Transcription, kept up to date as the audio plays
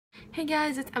Hey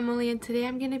guys, it's Emily and today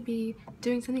I'm going to be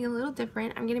doing something a little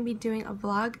different. I'm going to be doing a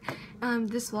vlog.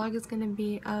 This vlog is going to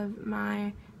be of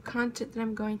my concert that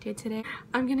I'm going to today.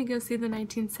 I'm going to go see the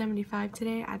 1975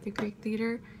 today at the Greek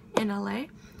Theater in LA,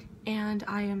 and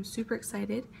I am super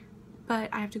excited, but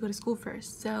I have to go to school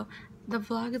first. So the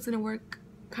vlog is going to work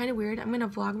kind of weird. I'm going to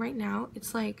vlog right now.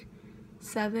 It's like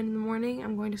 7 in the morning.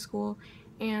 I'm going to school,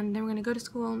 and then we're going to go to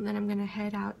school, and then I'm going to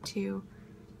head out to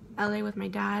LA with my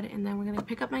dad, and then we're gonna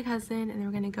pick up my cousin, and then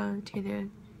we're gonna go to the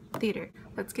theater.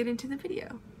 Let's get into the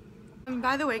video. And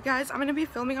by the way, guys, I'm gonna be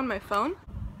filming on my phone.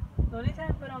 The only time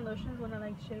I put on lotions when I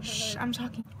like shave. Shh, I'm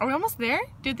talking. Are we almost there?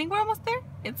 Do you think we're almost there?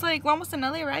 It's like we're almost in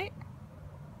LA, right?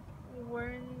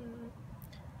 We're in.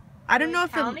 I don't know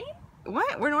if County?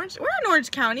 What? We're in Orange. We're in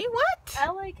Orange County. What?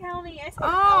 LA County. I said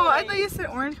Oh, LA. I thought you said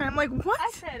Orange County. I'm like, what?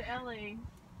 I said LA.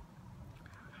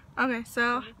 Okay,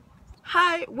 so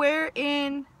hi, we're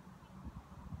in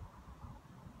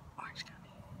Orange County.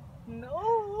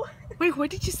 No. Wait, what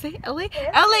did you say? LA?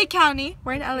 LA County.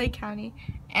 We're in LA County,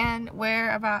 and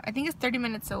we're about, I think it's 30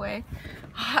 minutes away.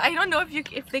 I don't know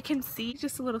if they can see,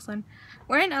 just a little sun.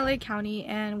 We're in LA County,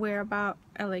 and we're about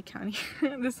LA County.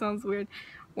 This sounds weird.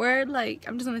 We're like,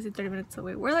 I'm just gonna say 30 minutes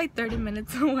away. We're like 30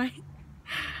 minutes away.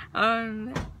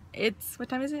 It's, what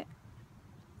time is it?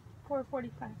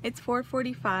 4:45. It's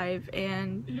 4:45,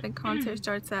 and the concert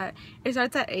starts at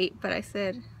 8, but I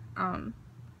said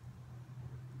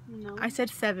No. I said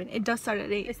 7. It does start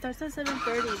at 8. It starts at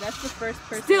 7:30. That's the first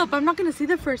person. Still, but I'm not gonna see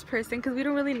the first person because we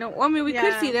don't really know. Well, I mean, we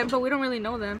could see them, but we don't really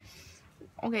know them.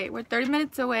 Okay, we're 30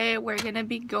 minutes away. We're gonna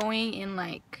be going in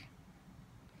like.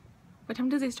 What time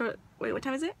does it start? Wait, what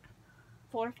time is it?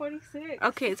 4:46.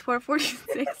 Okay, it's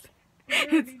 4:46. I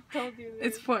already told you this.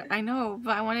 It's 4. I know,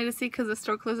 but I wanted to see because the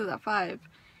store closes at 5.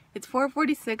 It's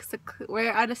 4:46.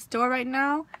 We're at a store right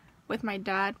now with my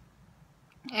dad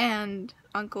and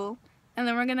uncle, and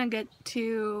then we're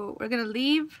gonna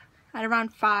leave at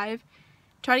around 5.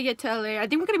 Try to get to LA. I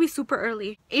think we're gonna be super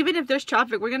early. Even if there's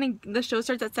traffic, the show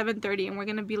starts at 7:30, and we're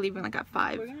gonna be leaving like at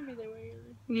 5. We're gonna be there way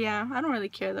early. Yeah, I don't really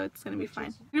care though. It's gonna be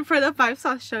fine. For the 5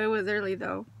 sauce show, it was early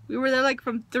though. We were there like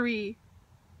from 3.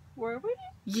 Were we?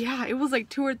 Yeah, it was like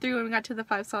 2 or 3 when we got to the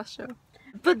 5 sauce show.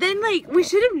 But then like we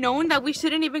should have known that we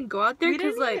shouldn't even go out there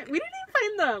because like we didn't even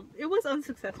find them. It was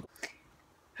unsuccessful.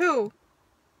 who?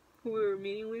 Who we were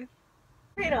meeting with.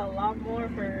 We paid a lot more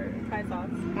for Thai sauce.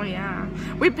 Oh yeah,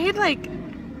 we paid like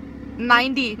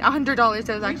 $100.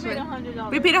 It was actually. We paid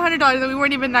 $100. We paid $100 and we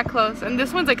weren't even that close. And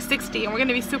this one's like 60, and we're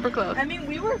gonna be super close. I mean,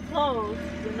 we were close,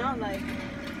 but not like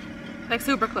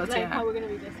Super close. like Yeah. how we're gonna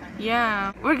be this time.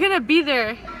 Yeah, we're gonna be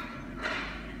there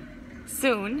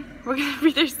soon. We're gonna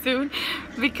be there soon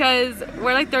because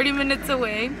we're like 30 minutes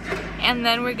away, and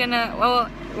then we're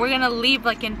gonna leave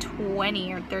like in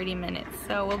 20 or 30 minutes.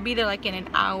 So we'll be there like in an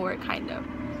hour, kind of.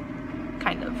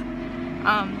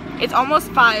 It's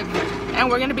almost 5, and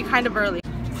we're gonna be kind of early.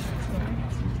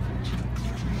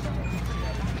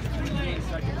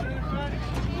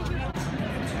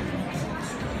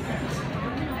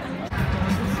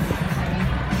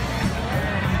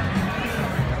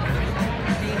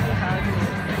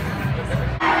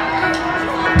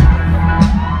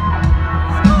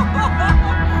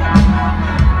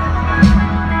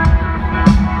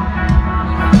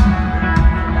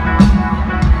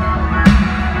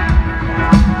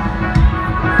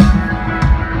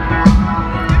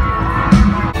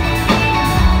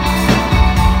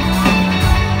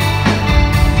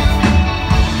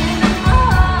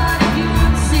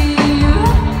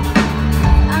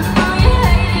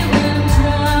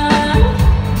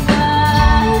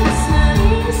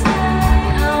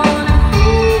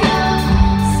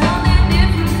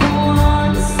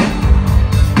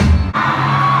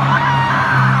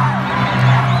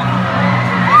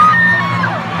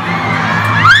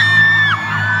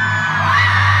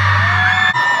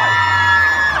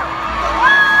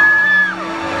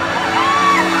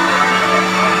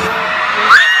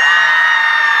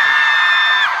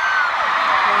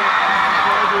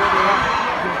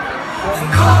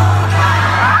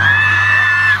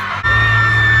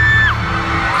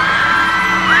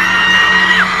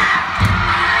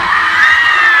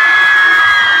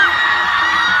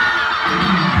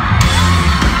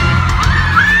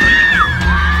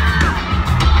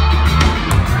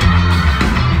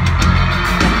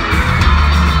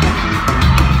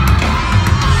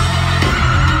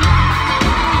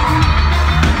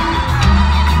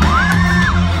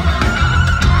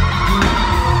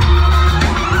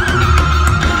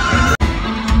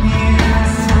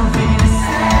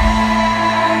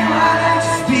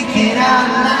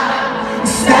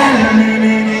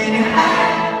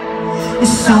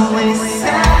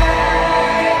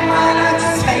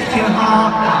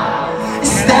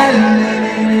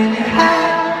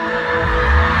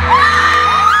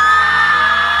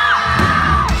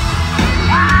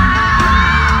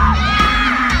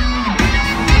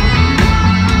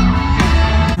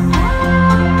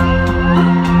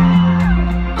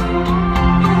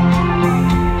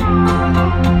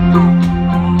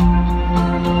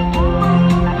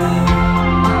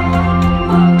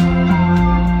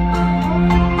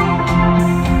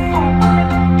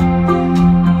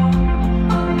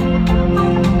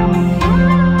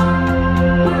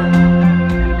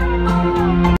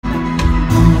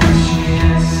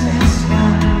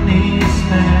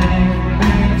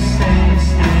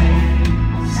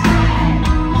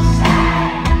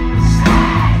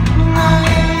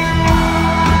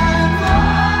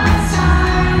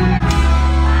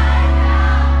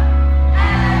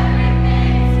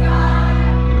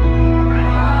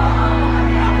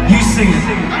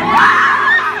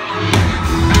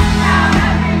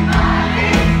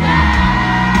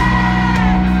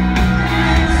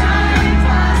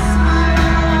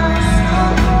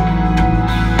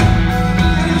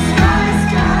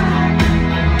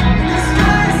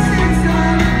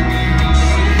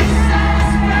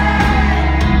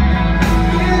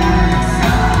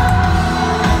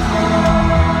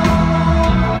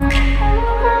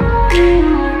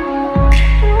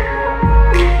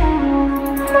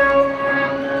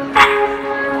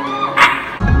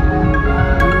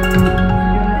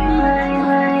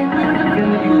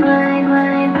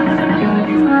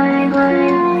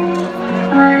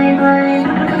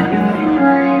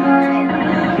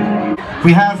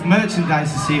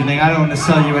 merchandise this evening. I don't want to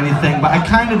sell you anything, but I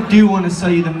kind of do want to sell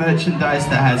you the merchandise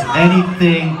that has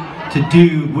anything to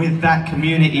do with that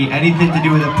community, anything to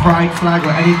do with a pride flag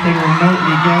or anything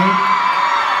remotely gay.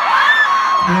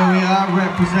 Here we are,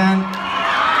 represent.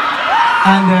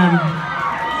 And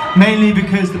mainly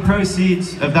because the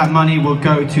proceeds of that money will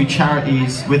go to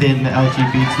charities within the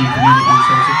LGBT community,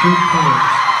 so it's a good cause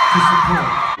to support.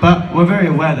 But we're very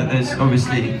aware that there's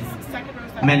obviously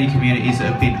many communities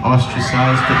that have been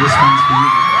ostracized, but this one's for you.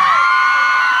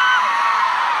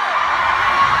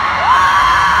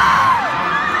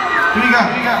 Here we go,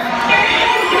 here we go.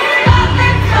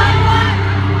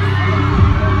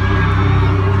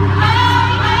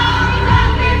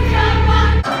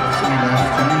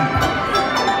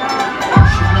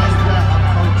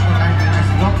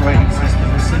 Operating system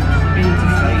is simply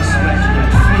interface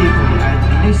rendered feeble and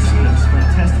listless when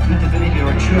tested with divinity or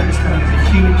a true understanding of the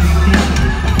human condition.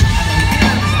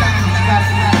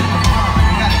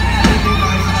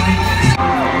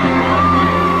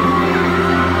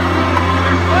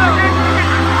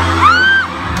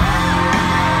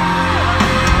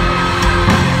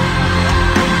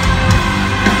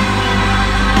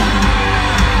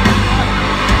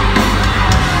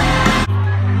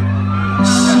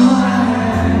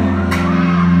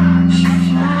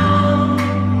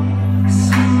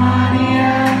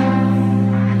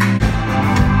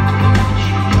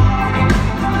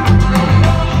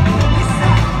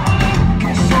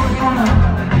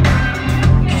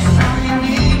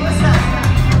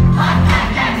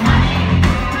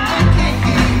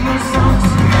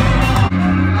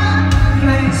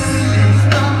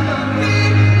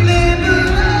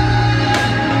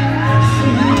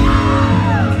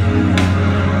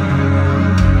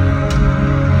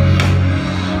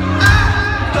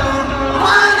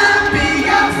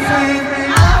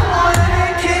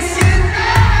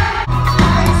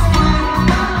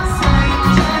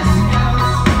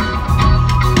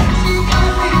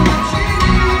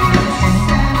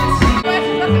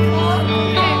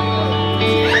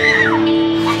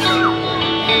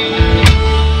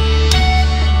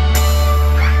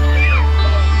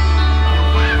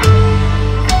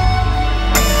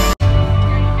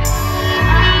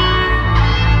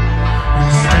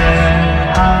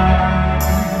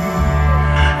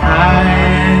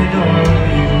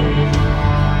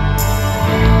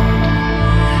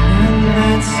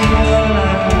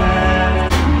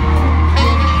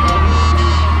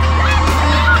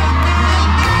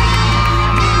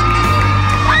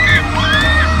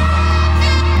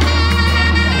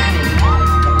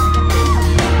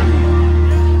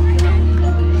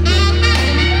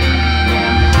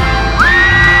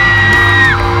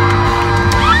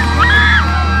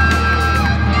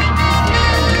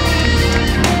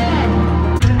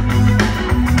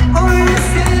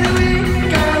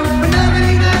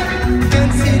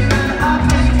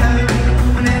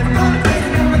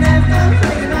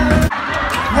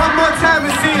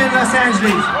 Los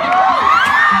Angeles.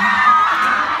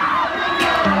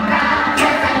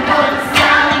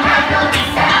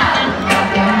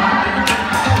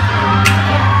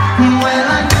 When